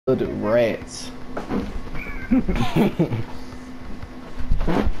Little rats. There we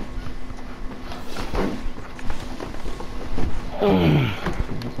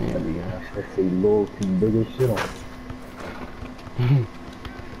go. Let's say loyalty, biggest shit on.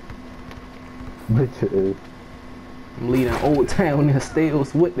 Bitch is. I'm leading Old Town in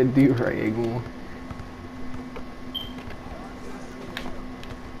Stales with the Durag on.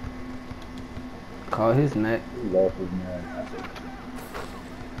 Call his neck. He lost his man.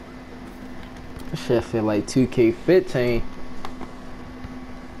 That shit feel like 2K15.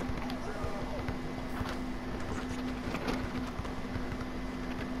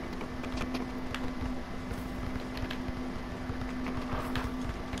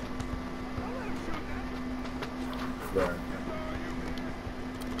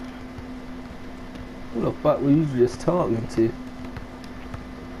 Who the fuck were you just talking to?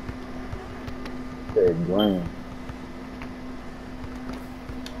 Said Graham.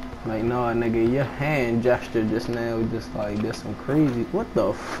 Like, no, nigga, your hand gesture just now just like did some crazy. What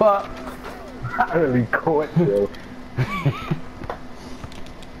the fuck? I really caught yo.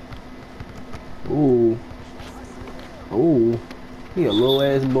 Ooh. Ooh. He a little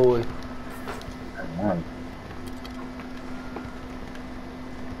ass boy. Man.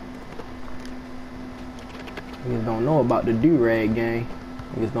 Niggas don't know about the Durag gang.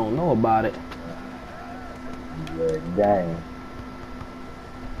 Niggas don't know about it. Yeah, gang.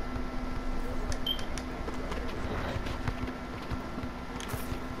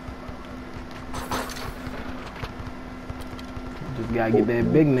 Just gotta get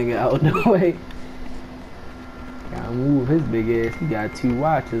that big nigga out the way. Gotta move his big ass. He got 2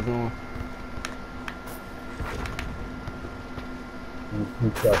 watches on. He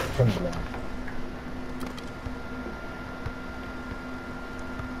got Timberland.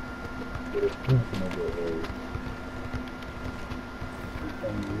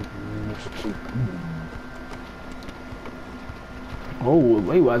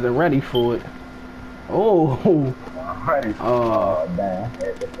 Oh, he wasn't ready for it. Oh. Alright. Oh, damn.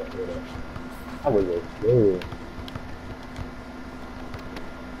 I was just scared.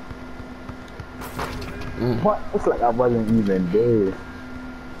 What? It's like I wasn't even there.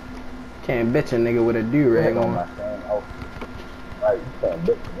 Can't bitch a nigga with a Durag on. My same outfit. Like, you can't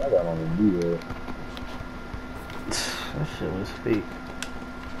bitch me. I got on a Durag. That shit was fake.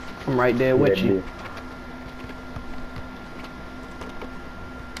 I'm right there with you.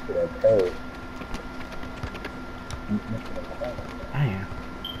 Damn.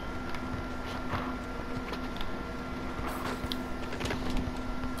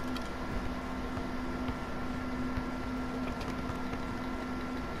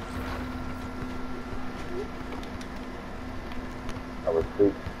 I was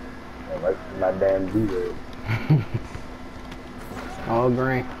sick. And right to my damn Durag. All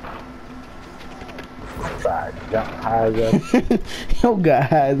green. Tried to jump high as up. Yo got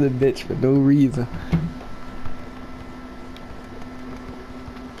high as a bitch for no reason.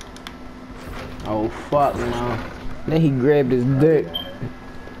 Oh fuck no. Then he grabbed his dick.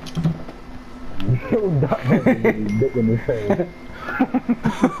 Dick in his face.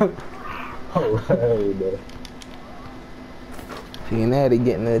 Oh hell no. See now they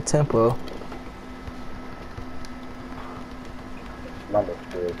getting that tempo. Mother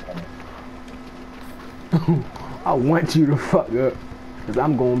still coming. I want you to fuck up. Cause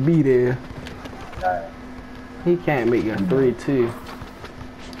I'm gonna be there. Nah. He can't make a 3-2.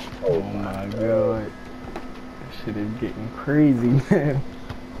 Oh My god. That shit is getting crazy, man.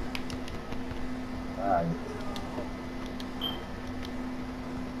 Nah.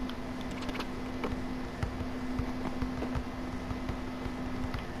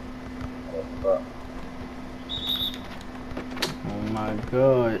 Oh my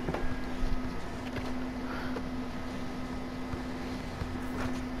god.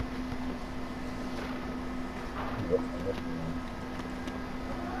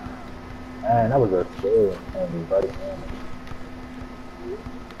 Man, that was a scary everybody.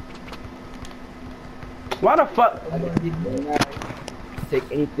 Why the fuck? I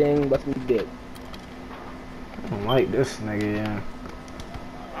take anything but some dick. I don't like this nigga, yeah.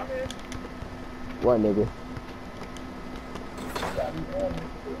 What nigga?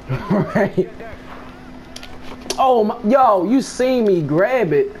 Right. Oh my, yo, you seen me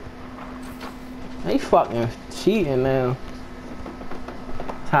grab it. They fucking cheating now.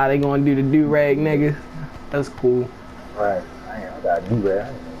 That's how they gonna do the Durag niggas. That's cool. Right. I gotta do that. I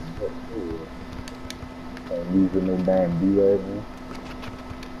ain't gonna do it. Ain't using no damn Durag, man.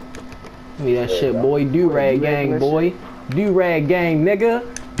 Give me that shit, boy. Durag gang, boy. Durag gang, nigga.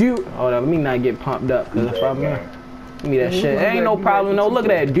 Hold on, let me not get pumped up, cause if I'm Give me that shit. Ain't no problem, no. Look at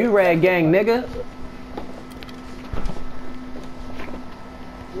that Durag gang, nigga.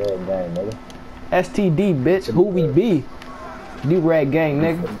 Love gang, nigga. STD, bitch. Who we be? Durag gang,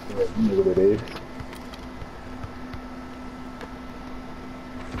 nigga. You know what it is.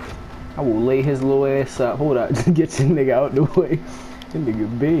 I will lay his little ass up. Hold up. Get your nigga out the way. That nigga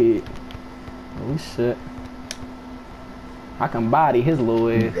big. Oh, shit. I can body his little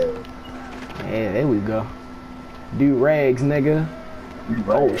ass. Yeah, there we go. Durags, nigga.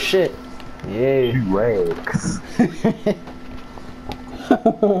 Oh, shit. Yeah. Durags.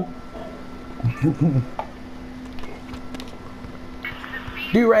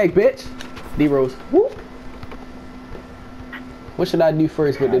 Durag, bitch. D-Rose. Whoop. What should I do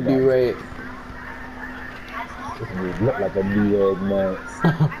first with the Durag? It look like a Durag, man.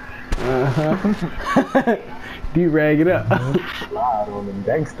 Durag it up. Slide on them,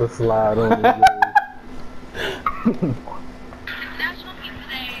 gangster slide on them.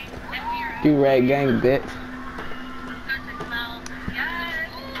 Durag gang, bitch.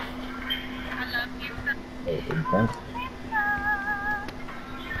 Hey, gangster.